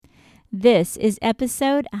This is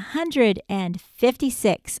episode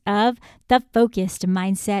 156 of the Focused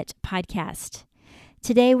Mindset Podcast.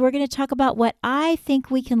 Today, we're going to talk about what I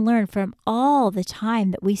think we can learn from all the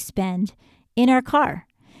time that we spend in our car.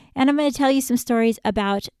 And I'm going to tell you some stories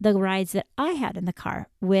about the rides that I had in the car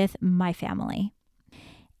with my family.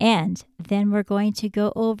 And then we're going to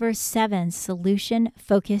go over 7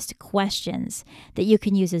 solution-focused questions that you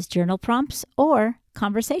can use as journal prompts or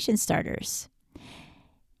conversation starters.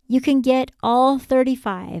 You can get all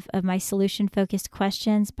 35 of my solution-focused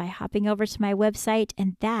questions by hopping over to my website,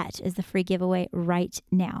 and that is the free giveaway right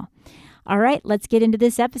now. All right, let's get into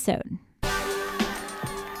this episode.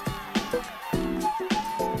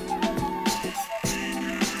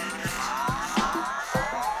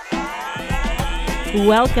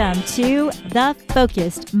 Welcome to the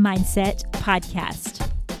Focused Mindset Podcast.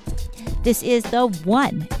 This is the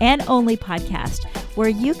one and only podcast where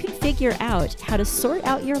you can figure out how to sort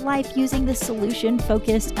out your life using the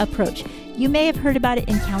solution-focused approach. You may have heard about it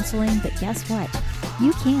in counseling, but guess what?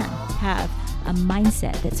 You can have a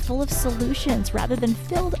mindset that's full of solutions rather than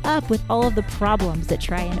filled up with all of the problems that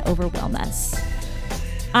try and overwhelm us.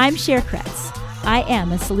 I'm Cher Kretz. I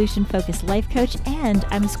am a solution-focused life coach and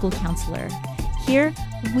I'm a school counselor. Here,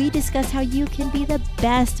 we discuss how you can be the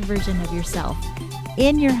best version of yourself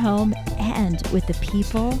in your home and with the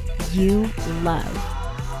people you love.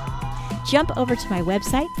 Jump over to my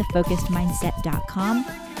website, thefocusedmindset.com,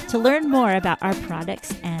 to learn more about our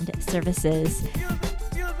products and services.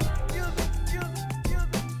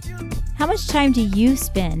 How much time do you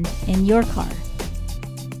spend in your car?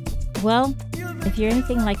 Well, if you're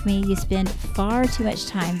anything like me, you spend far too much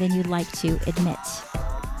time than you'd like to admit.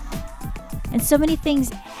 And so many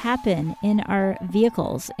things happen in our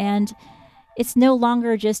vehicles, and it's no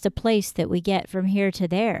longer just a place that we get from here to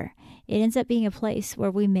there. It ends up being a place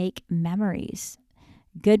where we make memories,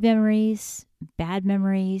 good memories, bad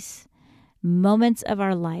memories, moments of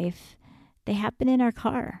our life. They happen in our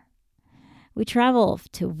car. We travel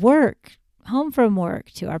to work, home from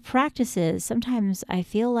work, to our practices. Sometimes I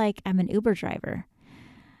feel like I'm an Uber driver.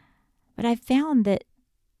 But I've found that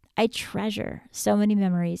I treasure so many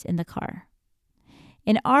memories in the car.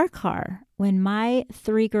 In our car, when my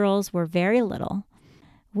 3 girls were very little,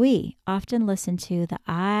 we often listened to the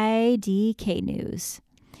IDK news.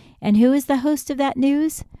 And who is the host of that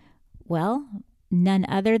news? Well, none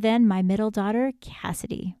other than my middle daughter,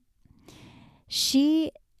 Cassidy.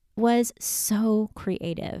 She was so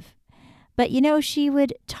creative. But she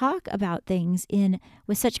would talk about things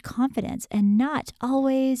with such confidence and not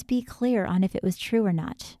always be clear on if it was true or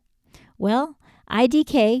not. Well,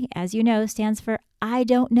 IDK, as you know, stands for I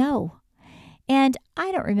don't know. And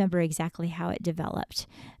I don't remember exactly how it developed,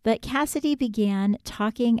 but Cassidy began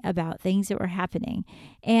talking about things that were happening,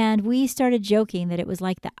 and we started joking that it was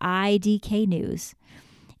like the IDK news.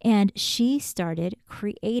 And she started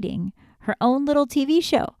creating her own little TV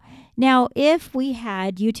show. Now, if we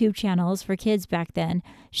had YouTube channels for kids back then,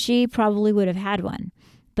 she probably would have had one.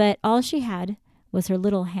 But all she had was her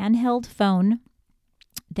little handheld phone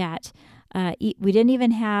that we didn't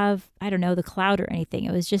even have, the cloud or anything.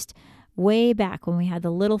 It was just way back when we had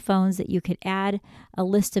the little phones that you could add a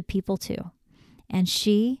list of people to. And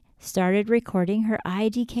she started recording her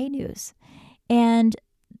IDK news. And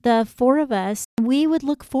the 4 of us, we would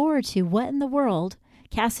look forward to what in the world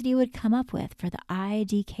Cassidy would come up with for the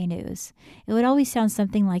IDK news. It would always sound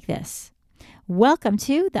something like this. Welcome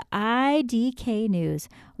to the IDK news,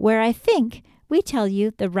 where I think we tell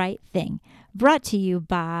you the right thing. Brought to you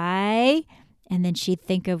by, and then she'd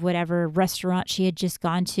think of whatever restaurant she had just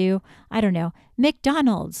gone to.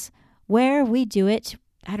 McDonald's, where we do it.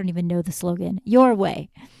 I don't even know the slogan, your way.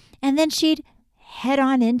 And then she'd head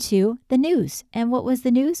on into the news. And what was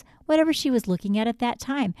the news? Whatever she was looking at that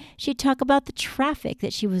time. She'd talk about the traffic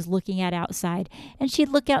that she was looking at outside. And she'd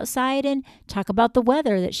look outside and talk about the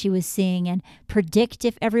weather that she was seeing and predict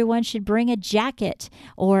if everyone should bring a jacket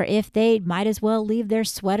or if they might as well leave their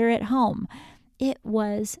sweater at home. It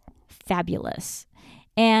was fabulous.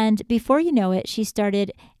 And before you know it, she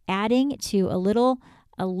started adding to a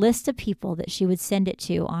list of people that she would send it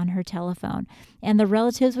to on her telephone. And the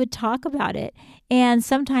relatives would talk about it. And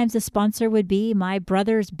sometimes the sponsor would be my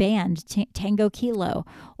brother's band, Tango Kilo,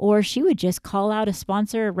 or she would just call out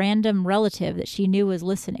a random relative that she knew was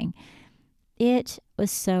listening. It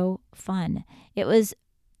was so fun. It was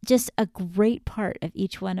just a great part of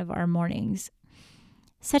each one of our mornings.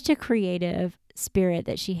 Such a creative spirit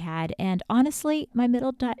that she had. And honestly, my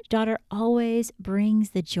middle daughter always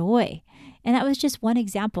brings the joy. And that was just one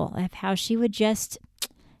example of how she'd just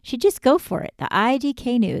go for it. The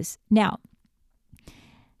IDK news. Now,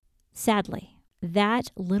 sadly,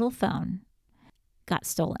 that little phone got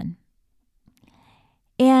stolen.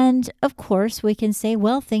 And of course, we can say,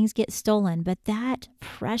 well, things get stolen, but that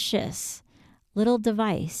precious little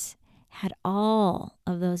device had all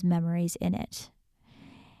of those memories in it.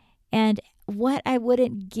 And what I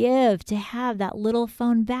wouldn't give to have that little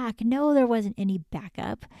phone back. No, there wasn't any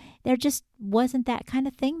backup. There just wasn't that kind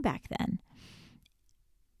of thing back then.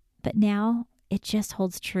 But now it just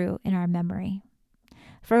holds true in our memory.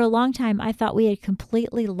 For a long time, I thought we had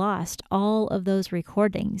completely lost all of those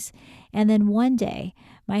recordings. And then one day,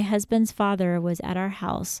 my husband's father was at our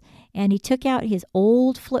house and he took out his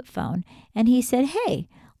old flip phone and he said, "Hey,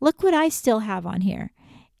 look what I still have on here."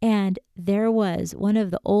 And there was one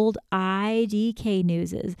of the old IDK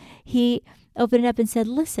newses. He opened it up and said,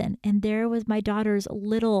 "Listen." And there was my daughter's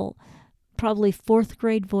little, probably fourth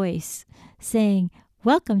grade voice saying,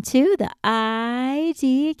 "Welcome to the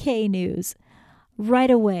IDK news."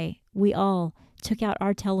 Right away, we all took out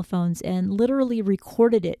our telephones and literally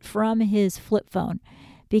recorded it from his flip phone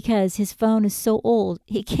because his phone is so old,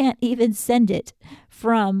 he can't even send it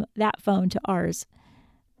from that phone to ours.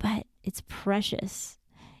 But it's precious.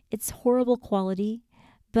 It's horrible quality,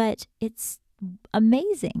 but it's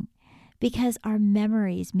amazing because our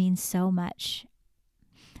memories mean so much.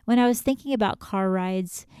 When I was thinking about car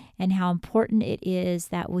rides and how important it is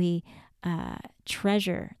that we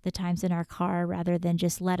treasure the times in our car rather than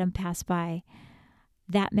just let them pass by,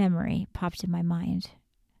 that memory popped in my mind.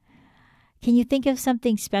 Can you think of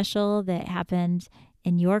something special that happened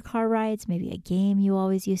in your car rides? Maybe a game you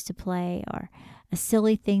always used to play or a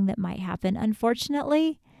silly thing that might happen.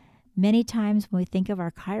 Unfortunately, many times when we think of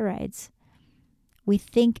our car rides, we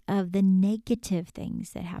think of the negative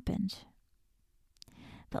things that happened.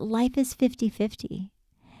 But life is 50-50.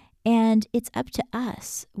 And it's up to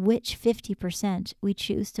us which 50% we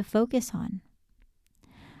choose to focus on.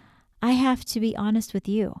 I have to be honest with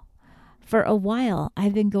you. For a while,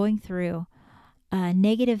 I've been going through a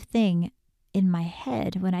negative thing in my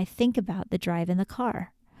head when I think about the drive in the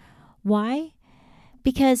car. Why?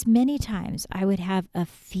 Because many times I would have a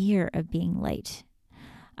fear of being late.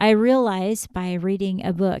 I realized by reading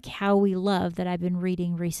a book, How We Love, that I've been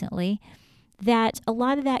reading recently, that a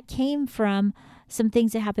lot of that came from some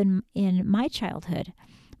things that happened in my childhood.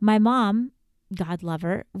 My mom, God love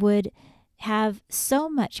her, would have so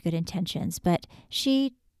much good intentions, but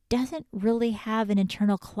she doesn't really have an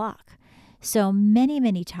internal clock. So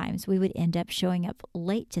many times we would end up showing up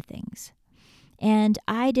late to things. And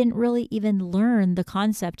I didn't really even learn the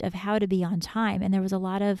concept of how to be on time. And there was a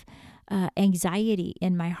lot of anxiety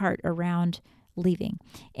in my heart around leaving.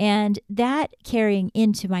 And that carrying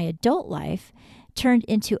into my adult life turned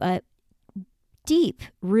into a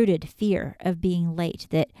deep-rooted fear of being late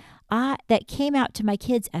that came out to my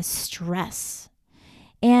kids as stress.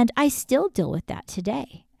 And I still deal with that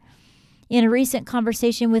today. In a recent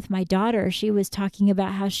conversation with my daughter, she was talking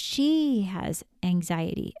about how she has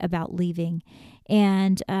anxiety about leaving.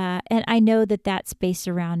 And I know that that's based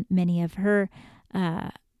around many of her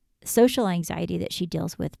social anxiety that she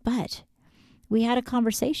deals with. But we had a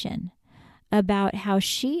conversation about how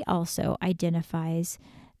she also identifies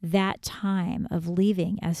that time of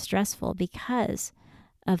leaving as stressful because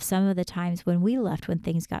of some of the times when we left when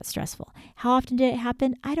things got stressful. How often did it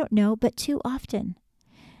happen? I don't know, but too often.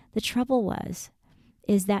 The trouble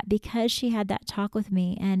is that because she had that talk with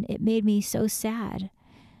me and it made me so sad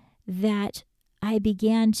that I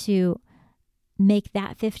began to make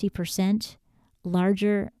that 50%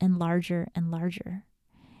 larger and larger and larger.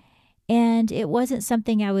 And it wasn't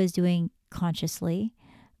something I was doing consciously,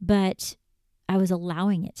 but I was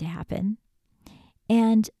allowing it to happen.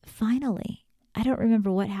 And finally, I don't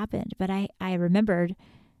remember what happened, but I remembered,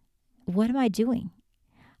 what am I doing?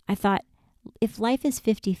 I thought, if life is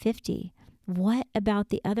 50-50, what about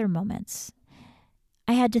the other moments?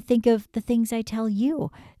 I had to think of the things I tell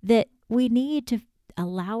you, that we need to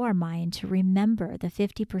allow our mind to remember the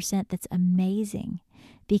 50% that's amazing,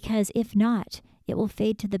 because if not, it will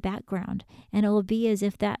fade to the background and it will be as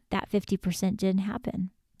if that 50% didn't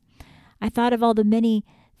happen. I thought of all the many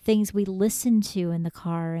things we listened to in the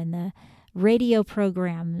car and the radio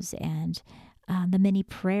programs and the many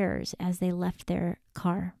prayers as they left their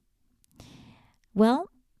car. Well,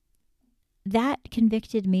 that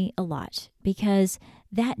convicted me a lot because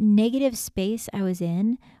that negative space I was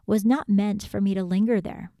in was not meant for me to linger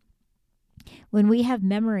there. When we have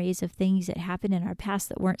memories of things that happened in our past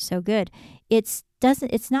that weren't so good, it's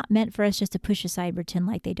not meant for us just to push aside and pretend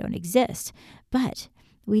like they don't exist. But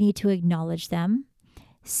we need to acknowledge them,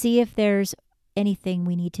 see if there's anything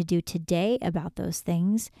we need to do today about those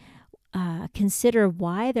things, consider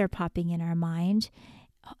why they're popping in our mind,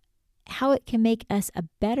 how it can make us a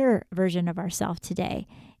better version of ourselves today,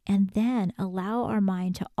 and then allow our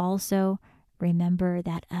mind to also remember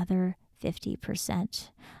that other 50%.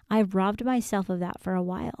 I've robbed myself of that for a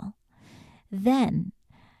while. Then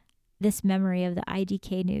this memory of the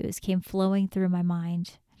IDK news came flowing through my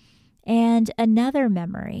mind, and another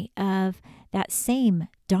memory of that same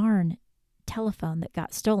darn telephone that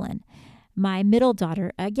got stolen. My middle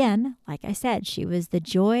daughter, again, like I said, she was the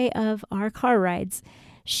joy of our car rides.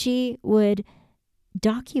 She would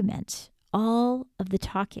document all of the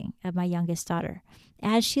talking of my youngest daughter.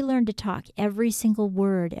 As she learned to talk, every single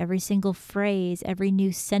word, every single phrase, every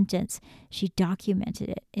new sentence, she documented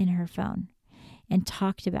it in her phone and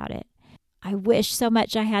talked about it. I wish so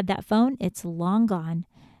much I had that phone. It's long gone,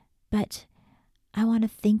 but I want to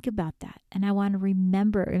think about that, and I want to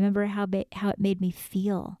remember how it made me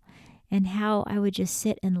feel, and how I would just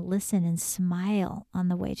sit and listen and smile on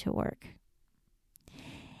the way to work.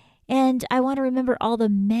 And I want to remember all the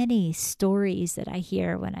many stories that I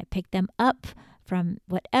hear when I pick them up from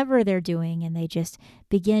whatever they're doing and they just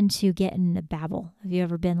begin to get in a babble. Have you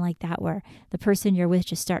ever been like that, where the person you're with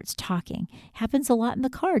just starts talking? Happens a lot in the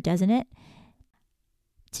car, doesn't it?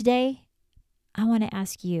 Today, I want to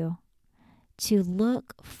ask you to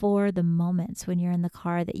look for the moments when you're in the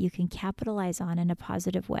car that you can capitalize on in a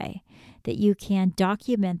positive way, that you can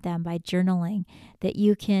document them by journaling, that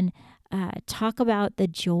you can talk about the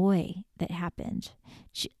joy that happened.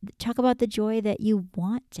 Talk about the joy that you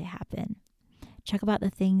want to happen. Talk about the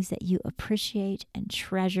things that you appreciate and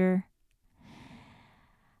treasure.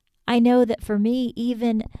 I know that for me,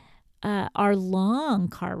 even our long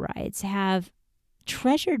car rides have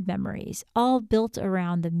treasured memories, all built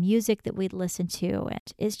around the music that we'd listen to.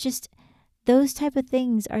 And it's just those type of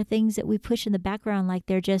things are things that we push in the background like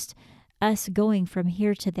they're just us going from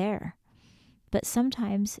here to there. But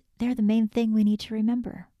sometimes they're the main thing we need to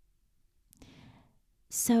remember.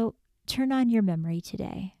 So turn on your memory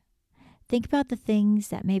today. Think about the things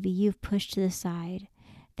that maybe you've pushed to the side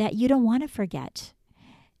that you don't want to forget,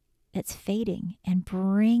 that's fading, and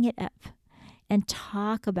bring it up and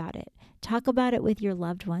talk about it. Talk about it with your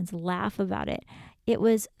loved ones. Laugh about it. It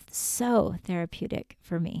was so therapeutic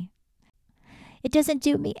for me. It doesn't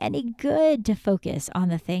do me any good to focus on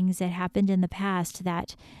the things that happened in the past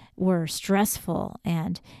that were stressful,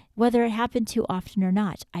 and whether it happened too often or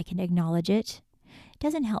not, I can acknowledge it. It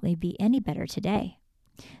doesn't help me be any better today.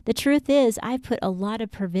 The truth is, I've put a lot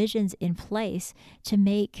of provisions in place to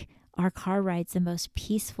make our car rides the most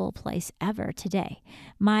peaceful place ever today.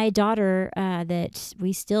 My daughter, that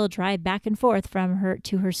we still drive back and forth from her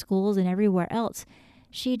to her schools and everywhere else,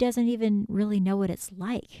 she doesn't even really know what it's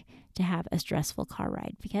like to have a stressful car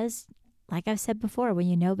ride because, like I've said before, when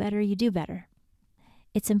you know better, you do better.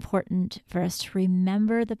 It's important for us to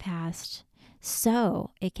remember the past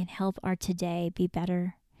so it can help our today be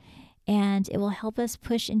better, and it will help us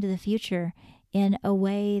push into the future in a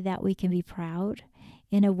way that we can be proud,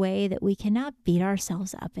 in a way that we cannot beat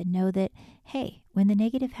ourselves up and know that, hey, when the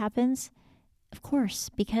negative happens, of course,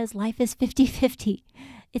 because life is 50-50.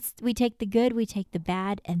 We take the good, we take the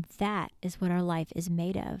bad, and that is what our life is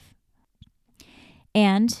made of.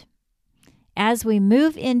 And as we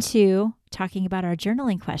move into talking about our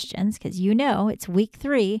journaling questions, because it's week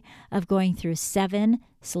 3 of going through 7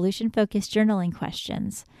 solution-focused journaling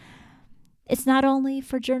questions. It's not only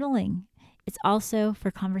for journaling. It's also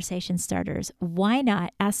for conversation starters. Why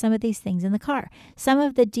not ask some of these things in the car? Some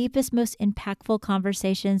of the deepest, most impactful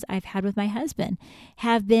conversations I've had with my husband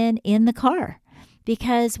have been in the car.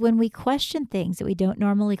 Because when we question things that we don't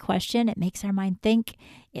normally question, it makes our mind think,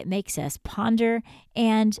 it makes us ponder.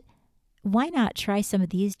 And why not try some of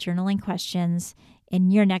these journaling questions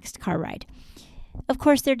in your next car ride? Of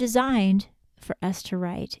course, they're designed for us to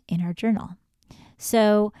write in our journal.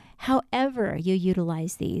 So however you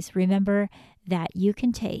utilize these, remember that you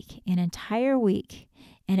can take an entire week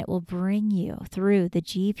and it will bring you through the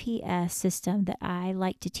GPS system that I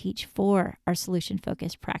like to teach for our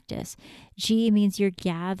solution-focused practice. G means you're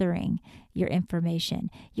gathering your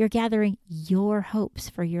information. You're gathering your hopes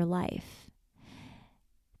for your life.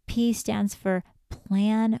 P stands for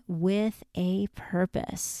plan with a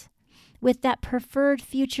purpose. With that preferred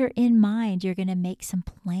future in mind, you're going to make some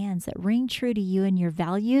plans that ring true to you and your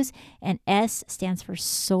values. And S stands for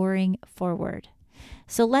soaring forward.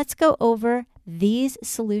 So let's go over these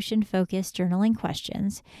solution-focused journaling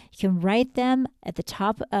questions. You can write them at the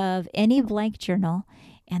top of any blank journal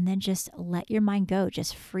and then just let your mind go,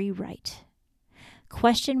 just free write.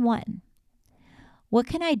 Question 1, what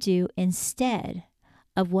can I do instead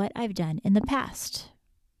of what I've done in the past?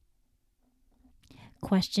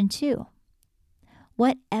 Question 2,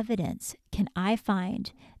 what evidence can I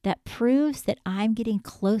find that proves that I'm getting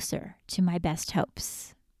closer to my best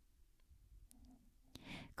hopes?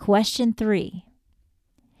 Question 3.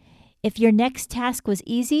 If your next task was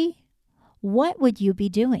easy, what would you be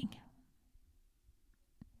doing?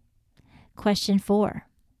 Question 4.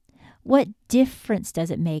 What difference does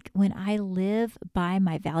it make when I live by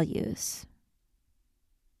my values?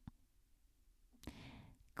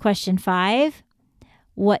 Question 5.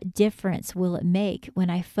 What difference will it make when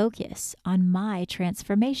I focus on my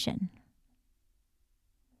transformation?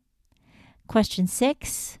 Question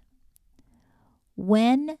 6.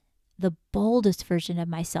 When the boldest version of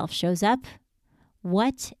myself shows up,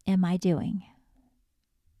 what am I doing?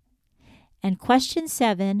 And question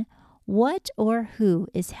 7. What or who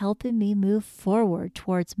is helping me move forward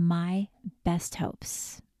towards my best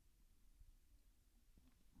hopes?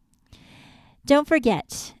 Don't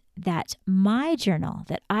forget that my journal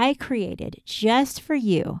that I created just for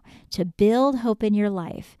you to build hope in your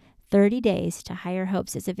life, 30 Days to Higher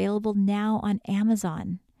Hopes, is available now on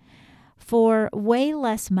Amazon for way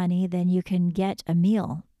less money than you can get a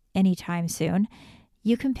meal anytime soon.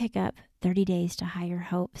 You can pick up 30 Days to Higher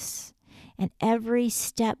Hopes. And every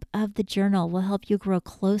step of the journal will help you grow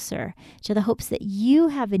closer to the hopes that you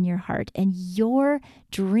have in your heart and your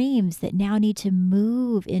dreams that now need to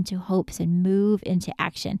move into hopes and move into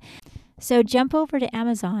action. So jump over to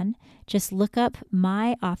Amazon. Just look up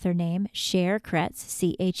my author name, Cher Kretz,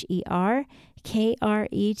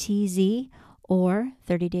 CherKretz, or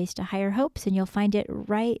 30 Days to Higher Hopes, and you'll find it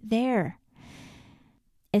right there.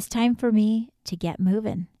 It's time for me to get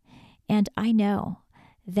moving. And I know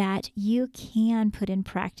that you can put in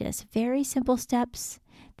practice very simple steps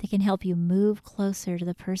that can help you move closer to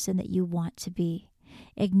the person that you want to be.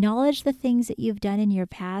 Acknowledge the things that you've done in your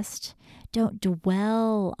past. Don't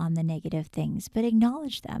dwell on the negative things, but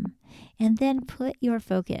acknowledge them. And then put your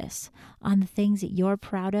focus on the things that you're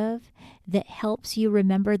proud of that helps you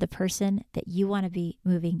remember the person that you want to be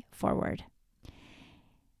moving forward.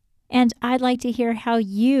 And I'd like to hear how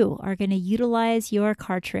you are going to utilize your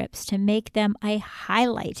car trips to make them a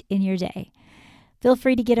highlight in your day. Feel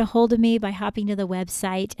free to get a hold of me by hopping to the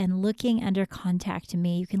website and looking under Contact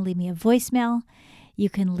Me. You can leave me a voicemail. You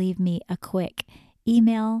can leave me a quick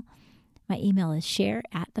email. My email is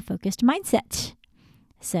share@thefocusedmindset.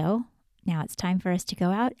 So now it's time for us to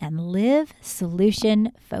go out and live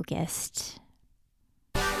solution focused.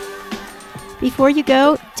 Before you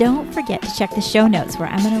go, don't forget to check the show notes where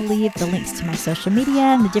I'm going to leave the links to my social media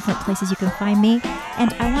and the different places you can find me.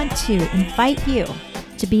 And I want to invite you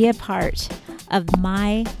to be a part of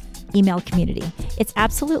my email community. It's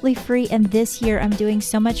absolutely free, and this year I'm doing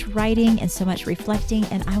so much writing and so much reflecting,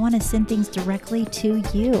 and I want to send things directly to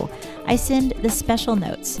you. I send the special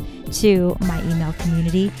notes to my email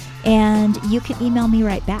community, and you can email me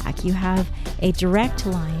right back. You have a direct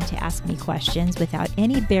line to ask me questions without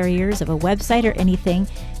any barriers of a website or anything.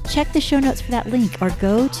 Check the show notes for that link, or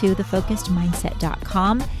go to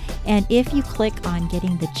thefocusedmindset.com. And if you click on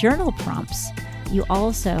getting the journal prompts, you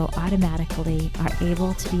also automatically are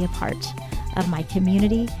able to be a part of my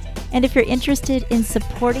community. And if you're interested in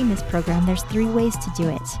supporting this program, there's 3 ways to do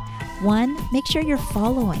it. 1, make sure you're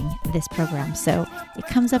following this program so it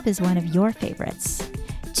comes up as one of your favorites.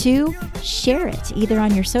 2, share it either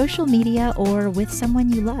on your social media or with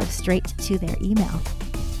someone you love straight to their email.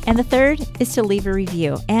 And the 3rd is to leave a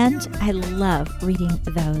review, and I love reading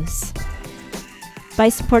those. By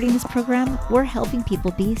supporting this program, we're helping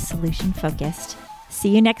people be solution focused. See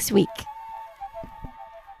you next week.